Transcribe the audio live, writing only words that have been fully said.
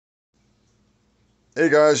Hey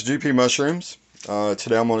guys, GP Mushrooms.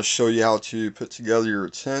 Today I'm going to show you how to put together your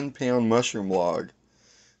 10-pound mushroom log.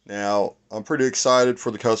 Now, I'm pretty excited for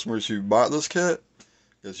the customers who bought this kit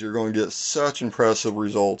because you're going to get such impressive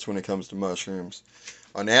results when it comes to mushrooms.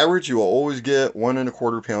 On average, you will always get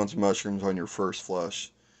 1¼ pounds of mushrooms on your first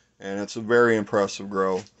flush, and it's a very impressive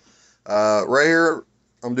grow. Right here,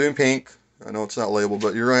 I'm doing pink. I know it's not labeled,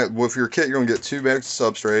 but you're going to, with your kit, you're going to get 2 bags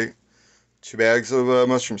of substrate, 2 bags of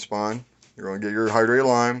mushroom spawn. You're going to get your hydrated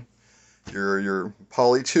lime, your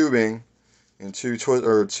poly tubing, and two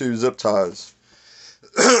zip ties.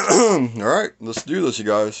 All right, let's do this, you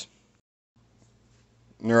guys.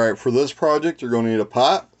 All right, for this project, you're going to need a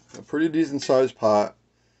pot, a pretty decent sized pot.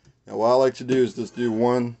 Now, what I like to do is just do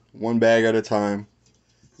one bag at a time.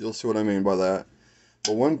 You'll see what I mean by that.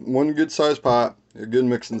 But one good sized pot, a good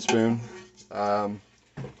mixing spoon. You're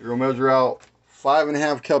going to measure out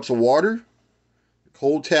 5½ cups of water,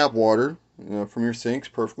 cold tap water, from your sinks,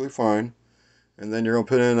 perfectly fine. And then you're going to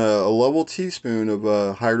put in a level teaspoon of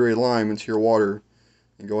hydrated lime into your water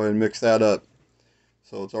and go ahead and mix that up.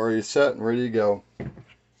 So it's already set and ready to go.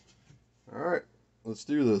 Alright, let's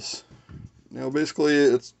do this. Now basically,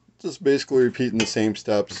 it's just basically repeating the same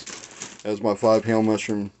steps as my 5-pound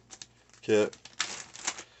mushroom kit.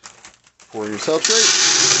 Pour in your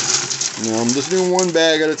substrate. Now I'm just doing one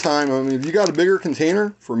bag at a time. I mean, if you got a bigger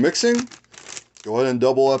container for mixing, go ahead and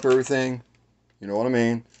double up everything. You know what I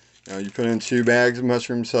mean? Now you put in 2 bags of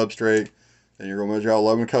mushroom substrate, and you're going to measure out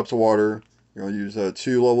 11 cups of water. You're going to use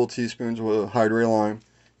 2 level teaspoons of hydrated lime.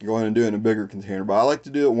 You go ahead and do it in a bigger container, but I like to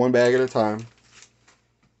do it one bag at a time.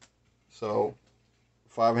 So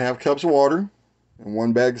 5½ cups of water and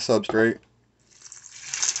 1 bag of substrate.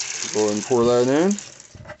 Go ahead and pour that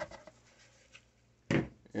in,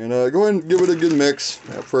 and go ahead and give it a good mix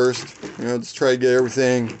at first. Just try to get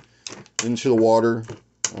everything into the water.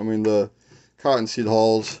 I mean, the cottonseed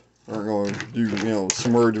hulls aren't going to do,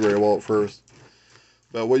 submerge very well at first.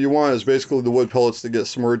 But what you want is basically the wood pellets to get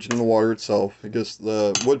submerged in the water itself. Because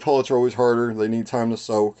the wood pellets are always harder. They need time to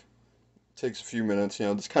soak. It takes a few minutes,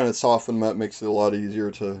 just kind of soften them up, makes it a lot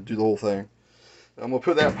easier to do the whole thing. I'm going to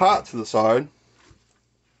put that pot to the side.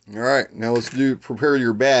 Alright, now let's prepare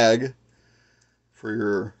your bag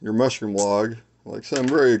for your mushroom log. Like I said, I'm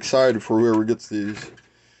very excited for whoever gets these.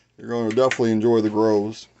 You're going to definitely enjoy the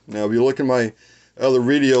grows. Now, if you look at my other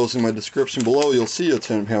videos in my description below, you'll see a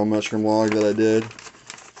 10-pound mushroom log that I did.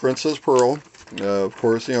 Princess Pearl. Of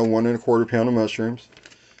course, 1¼ pound of mushrooms.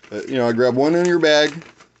 I grab one in your bag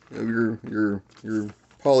of your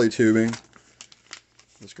poly tubing.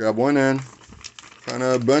 Just grab one in. Kind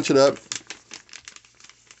of bunch it up.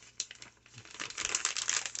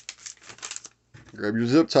 Grab your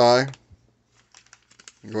zip tie.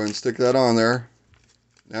 Go ahead and stick that on there.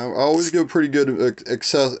 Now, I always give a pretty good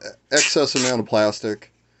excess amount of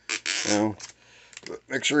plastic.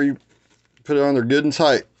 Make sure you put it on there good and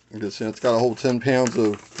tight, because it's got a whole 10 pounds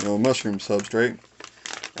of mushroom substrate.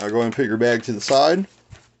 Now go ahead and put your bag to the side,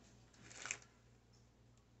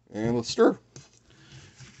 and let's stir.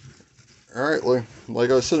 All right,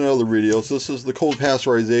 like I said in other videos, this is the cold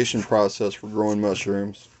pasteurization process for growing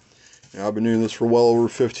mushrooms. I've been doing this for well over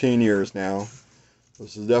 15 years now.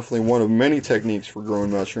 This is definitely one of many techniques for growing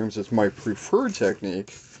mushrooms. It's my preferred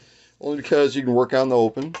technique, only because you can work out in the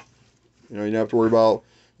open. You don't have to worry about,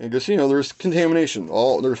 because there's contamination.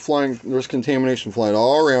 There's contamination flying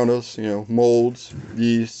all around us. Molds,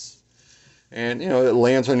 yeast, and it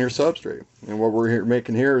lands on your substrate. And what we're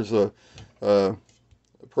making here is a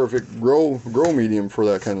perfect grow medium for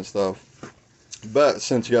that kind of stuff. But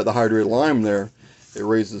since you got the hydrated lime there, it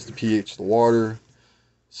raises the pH of the water.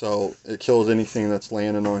 So it kills anything that's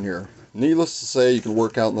landing on here. Needless to say, you can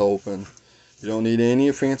work out in the open. You don't need any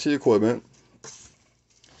fancy equipment.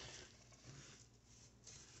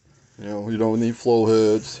 You don't need flow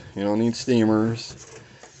hoods. You don't need steamers.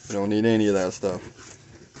 You don't need any of that stuff.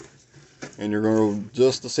 And you're going to grow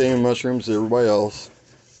just the same mushrooms as everybody else.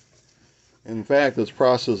 In fact, this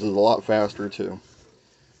process is a lot faster too.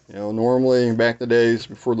 Normally back in the days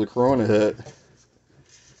before the corona hit,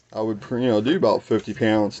 I would, do about 50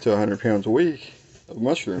 pounds to 100 pounds a week of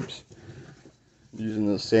mushrooms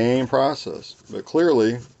using the same process. But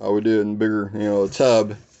clearly, I would do it in bigger, a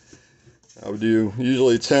tub. I would do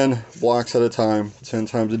usually 10 blocks at a time, 10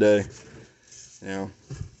 times a day. And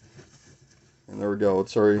there we go.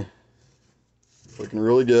 It's already looking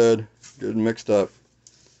really good and mixed up.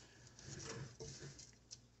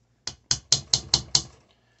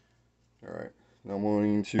 All right, now I'm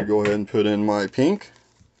going to go ahead and put in my pink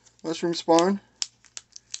mushroom spawn.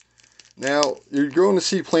 Now, you're going to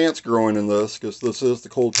see plants growing in this, because this is the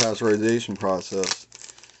cold pasteurization process.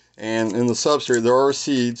 And in the substrate, there are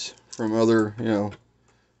seeds from other,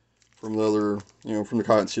 from the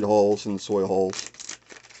cottonseed hulls and the soy hulls,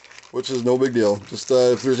 which is no big deal. Just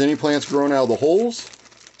if there's any plants growing out of the holes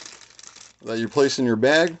that you place in your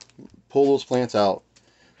bag, pull those plants out.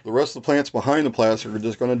 The rest of the plants behind the plastic are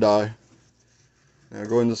just going to die. Now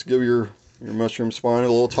go ahead and just give your mushroom spawn a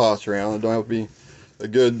little toss around. It don't have to be a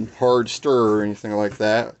good hard stir or anything like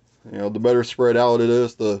that. The better spread out it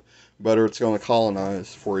is, the better it's going to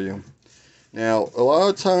colonize for you. Now, a lot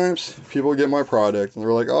of times people get my product and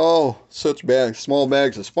they're like, "Oh, such small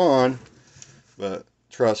bags of spawn." But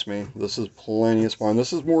trust me, this is plenty of spawn.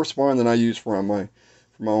 This is more spawn than I use for my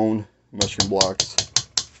own mushroom blocks.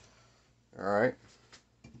 All right.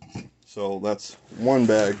 So that's one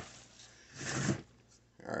bag.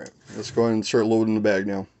 All right, let's go ahead and start loading the bag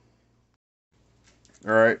now.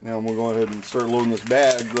 All right, now we'll go ahead and start loading this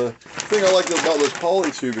bag. The thing I like about this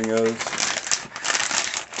poly tubing is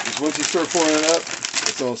once you start pouring it up,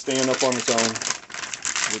 it's going to stand up on its own,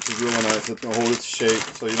 which is really nice. It's going to hold its shape,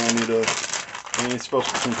 so you don't need any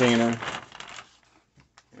special container.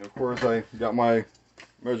 And of course, I got my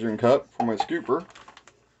measuring cup for my scooper.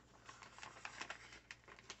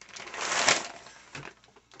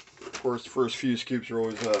 Of course, the first few scoops are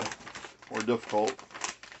always more difficult.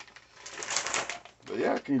 But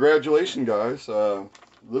yeah, congratulations, guys.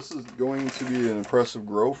 This is going to be an impressive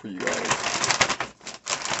grow for you guys.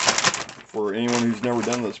 For anyone who's never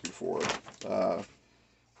done this before.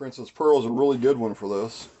 Princess Pearl is a really good one for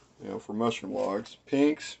this, for mushroom logs.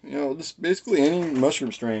 Pinks, just basically any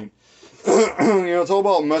mushroom strain. It's all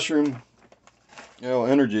about mushroom,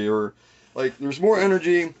 energy, or like there's more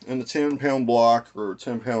energy in a 10-pound block or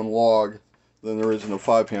 10-pound log than there is in a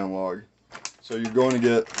 5-pound log. So you're going to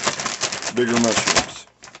get bigger mushrooms.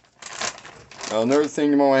 Another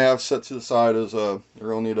thing you might have set to the side is you're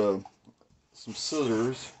going to need some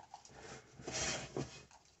scissors.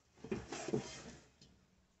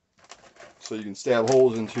 So you can stab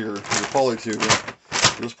holes into your poly tubing.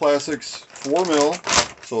 This plastic's 4 mil,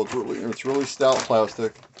 so it's really stout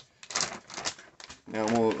plastic. Now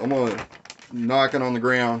I'm gonna knock it on the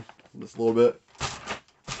ground just a little bit,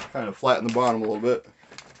 kind of flatten the bottom a little bit.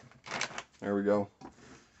 There we go.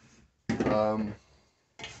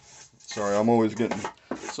 Sorry, I'm always getting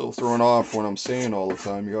so thrown off when I'm saying all the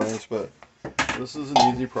time, you guys, but this is an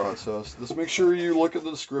easy process. Just make sure you look at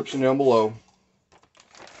the description down below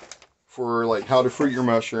for like how to fruit your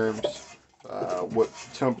mushrooms, what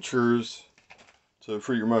temperatures to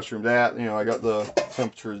fruit your mushrooms at. I got the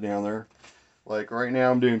temperatures down there. Like right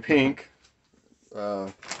now I'm doing pink.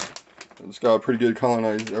 It's got a pretty good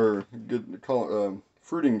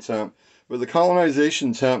fruiting temp. But the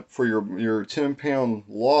colonization temp for your 10-pound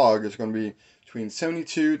log is going to be between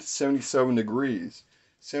 72 to 77 degrees.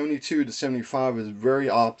 72 to 75 is very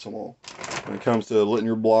optimal when it comes to letting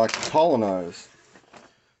your block colonize.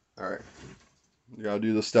 Alright, you gotta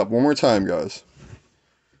do this step one more time, guys.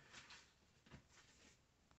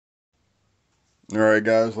 Alright,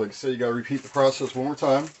 guys, like I said, you gotta repeat the process one more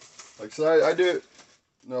time. Like I said, I do it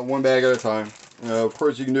one bag at a time. Of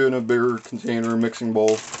course, you can do it in a bigger container, mixing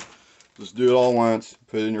bowl. Just do it all once,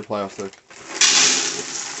 put it in your plastic.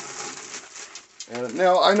 And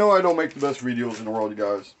now, I know I don't make the best videos in the world, you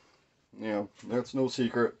guys. That's no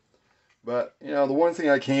secret. But, the one thing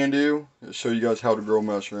I can do is show you guys how to grow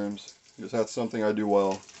mushrooms. Because that's something I do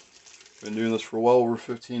well. Been doing this for well over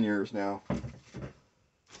 15 years now.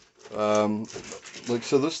 So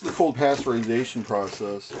this is the cold pasteurization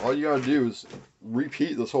process. All you gotta do is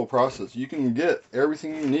repeat this whole process. You can get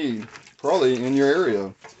everything you need, probably in your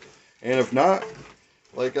area. And if not,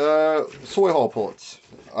 like soy hull pellets.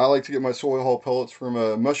 I like to get my soy hull pellets from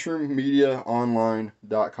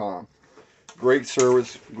mushroommediaonline.com. Great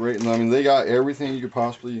service, great. I mean, they got everything you could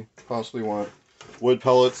possibly want. Wood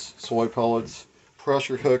pellets, soy pellets,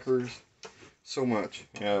 pressure cookers, so much.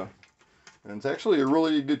 Yeah, and it's actually a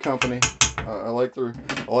really good company. I like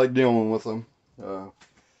dealing with them. But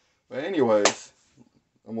anyways,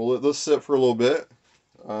 I'm gonna let this sit for a little bit.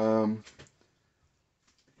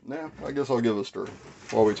 Now, I guess I'll give it a stir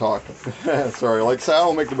while we talk. Sorry, like I said, I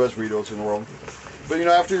don't make the best videos in the world. But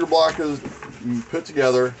after your block is put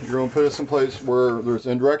together, you're going to put it someplace where there's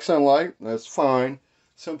indirect sunlight. That's fine.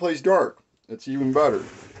 Someplace dark. It's even better.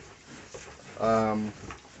 And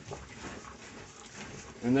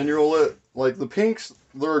then you're going to let, like the pinks,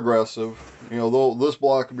 they're aggressive. This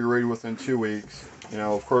block will be ready within 2 weeks.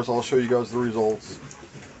 Of course, I'll show you guys the results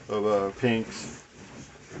of pinks.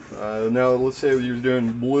 Now, let's say you're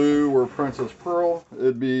doing blue or Princess Pearl.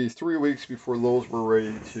 It'd be 3 weeks before those were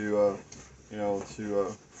ready to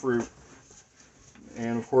fruit.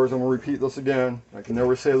 And of course, I'm going to repeat this again. I can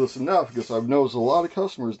never say this enough because I've noticed a lot of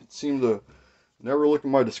customers that seem to never look at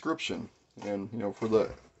my description and, you know, for the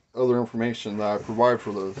other information that I provide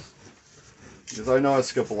for this. Because I know I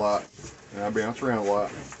skip a lot and I bounce around a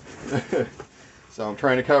lot. So I'm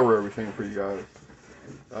trying to cover everything for you guys.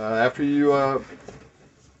 After you let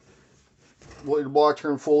your block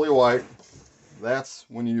turn fully white, that's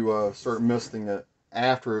when you start misting it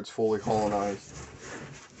after it's fully colonized.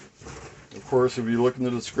 Of course, if you look in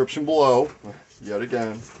the description below, yet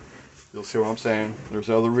again, you'll see what I'm saying. There's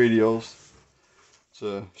other videos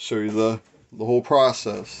to show you the whole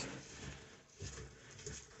process.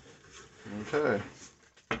 Okay,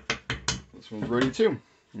 this one's ready too.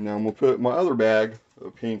 Now I'm going to put my other bag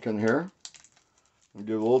of pink in here and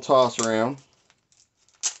give it a little toss around.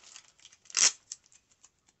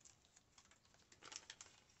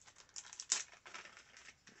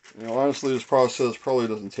 You know, honestly, this process probably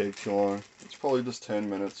doesn't take too long. It's probably just 10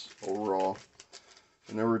 minutes overall.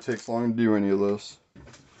 It never takes long to do any of this.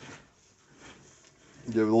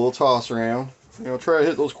 Give it a little toss around. You know, try to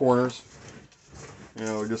hit those corners. You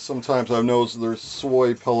know, because sometimes I've noticed there's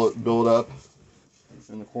soy pellet buildup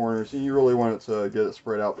in the corners, and you really want it to get it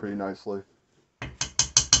spread out pretty nicely.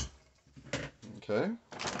 Okay.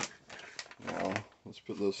 Now, let's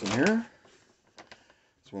put this in here.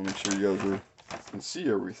 Just want to make sure you guys can see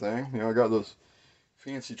everything. You know, I got this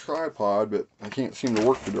fancy tripod, but I can't seem to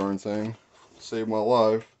work the darn thing. Save my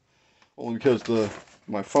life. Only because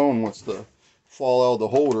my phone wants to fall out of the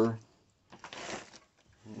holder.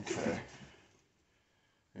 Okay.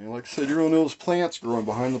 And like I said, you're going to notice plants growing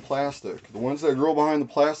behind the plastic. The ones that grow behind the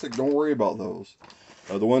plastic, don't worry about those.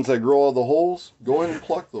 The ones that grow out of the holes, go ahead and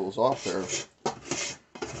pluck those off there.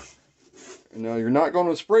 And now you're not going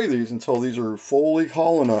to spray these until these are fully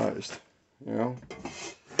colonized. You know?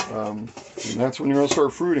 And that's when you're going to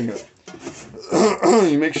start fruiting it.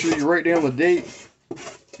 You make sure you write down the date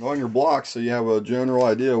on your block so you have a general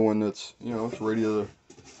idea when it's, you know, it's ready to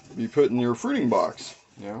be put in your fruiting box,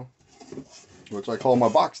 you know, which I call my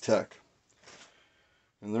box tech.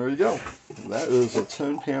 And there you go. That is a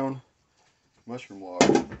 10-pound mushroom log.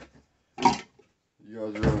 You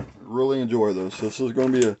guys are going to really enjoy this. This is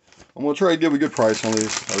going to be I'm going to try to give a good price on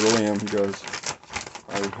these. I really am, you guys.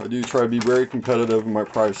 I do try to be very competitive in my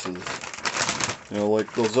prices. You know,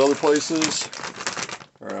 like those other places.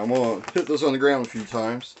 Alright, I'm going to hit this on the ground a few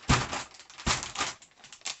times.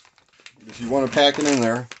 Because you want to pack it in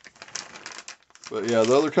there. But yeah,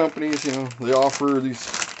 the other companies, you know, they offer these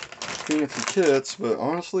fancy kits, but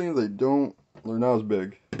honestly, they're not as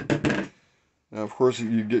big. Now, of course,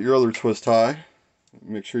 you get your other twist tie.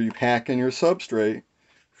 Make sure you pack in your substrate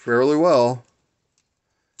fairly well.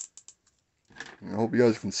 I hope you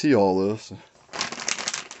guys can see all this.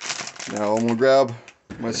 Now, I'm going to grab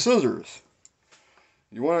my scissors.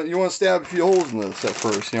 You want to stab a few holes in this at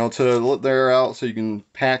first, you know, to let the air out so you can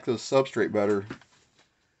pack the substrate better.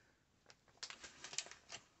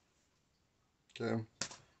 Okay.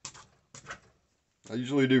 I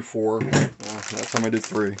usually do 4. That time I did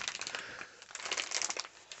 3.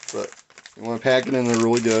 But you want to pack it in there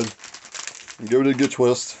really good. And give it a good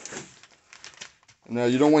twist. And now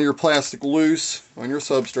you don't want your plastic loose on your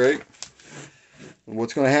substrate. And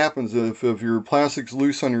what's going to happen is if your plastic's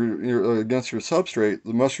loose on your against your substrate,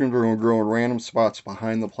 the mushrooms are going to grow in random spots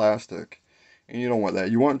behind the plastic. And you don't want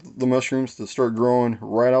that. You want the mushrooms to start growing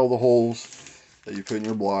right out of the holes that you put in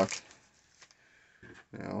your block.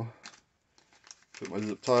 Now, put my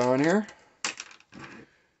zip tie on here.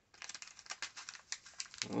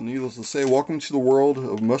 Well, needless to say, welcome to the world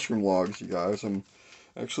of mushroom logs, you guys. I'm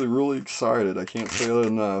actually really excited. I can't say that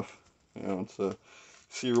enough. You know, to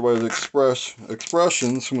see everybody's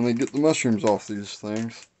expressions when they get the mushrooms off these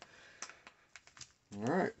things.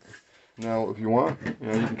 Alright. Now, if you want, you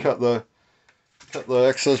know, you can cut the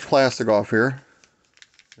excess plastic off here,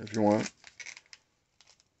 if you want.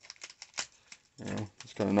 You know,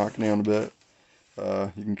 just kind of knock it down a bit.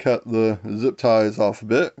 You can cut the zip ties off a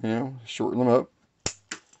bit, you know, shorten them up.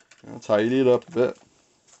 You know, tidy it up a bit.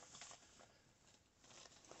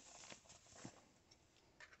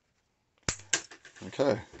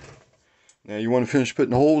 Okay. Now you want to finish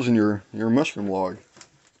putting holes in your mushroom log.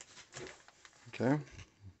 Okay.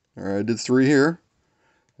 Alright, I did 3 here.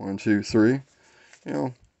 1, 2, 3.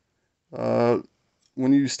 You know,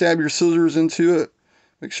 when you stab your scissors into it,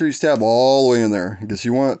 make sure you stab all the way in there, because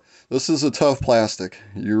this is a tough plastic.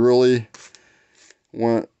 You really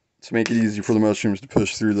want to make it easy for the mushrooms to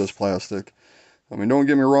push through this plastic. I mean, don't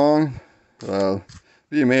get me wrong,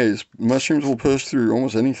 be amazed. Mushrooms will push through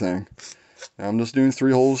almost anything. Now, I'm just doing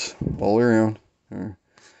 3 holes all the way around. There.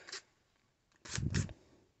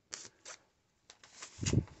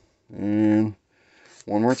 And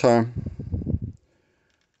one more time.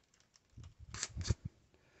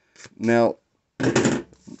 Now, the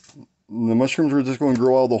mushrooms are just going to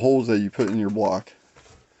grow out of the holes that you put in your block.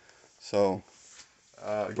 So,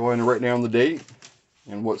 go ahead and write down the date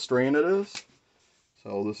and what strain it is.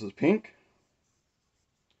 So this is pink.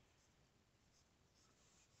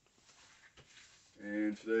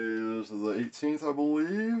 And today is the 18th, I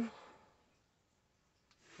believe.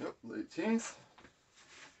 Yep, the 18th.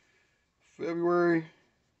 February.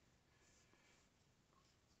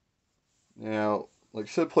 Now, like I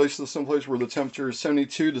said, place this someplace where the temperature is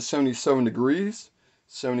 72 to 77 degrees.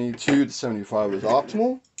 72 to 75 is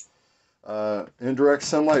optimal. Indirect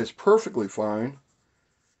sunlight is perfectly fine.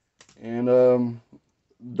 And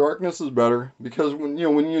darkness is better because when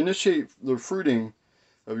you initiate the fruiting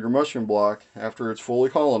of your mushroom block after it's fully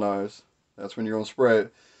colonized, that's when you're going to spray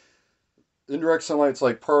it. Indirect sunlight's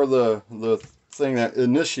like part of the thing that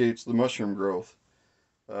initiates the mushroom growth.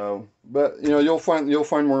 But you'll find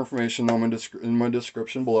more information on in my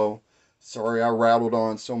description below. Sorry I rattled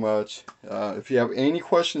on so much. If you have any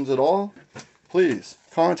questions at all, please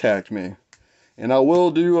contact me, and I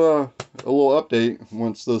will do a little update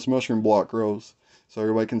once this mushroom block grows, so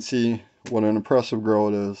everybody can see what an impressive grow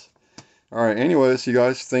it is. All right. Anyways, you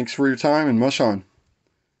guys, thanks for your time and mush on.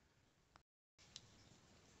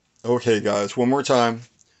 Okay, guys, one more time.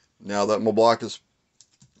 Now that my block it's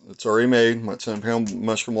already made, my 10-pound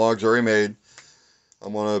mushroom log's already made.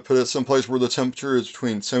 I'm going to put it someplace where the temperature is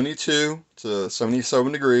between 72 to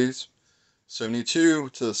 77 degrees. 72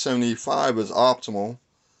 to 75 is optimal.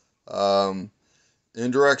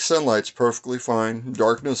 Indirect sunlight's perfectly fine.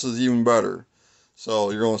 Darkness is even better.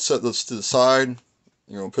 So you're going to set this to the side.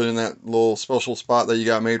 You're going to put in that little special spot that you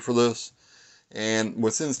got made for this. And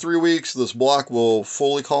within 3 weeks, this block will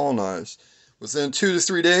fully colonize. Within 2 to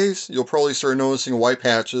 3 days, you'll probably start noticing white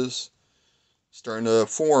patches starting to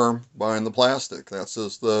form behind the plastic. That's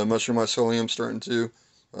just the mushroom mycelium starting to,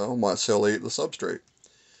 myceliate the substrate.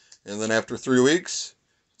 And then after 3 weeks,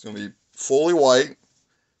 it's going to be fully white.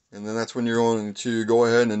 And then that's when you're going to go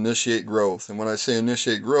ahead and initiate growth. And when I say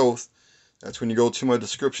initiate growth, that's when you go to my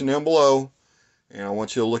description down below. And I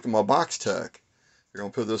want you to look at my box tech. You're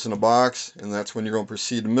going to put this in a box, and that's when you're going to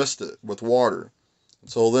proceed to mist it with water.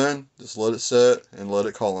 Until then, just let it set and let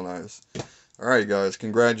it colonize. Alright guys,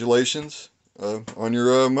 congratulations on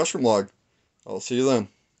your mushroom log. I'll see you then.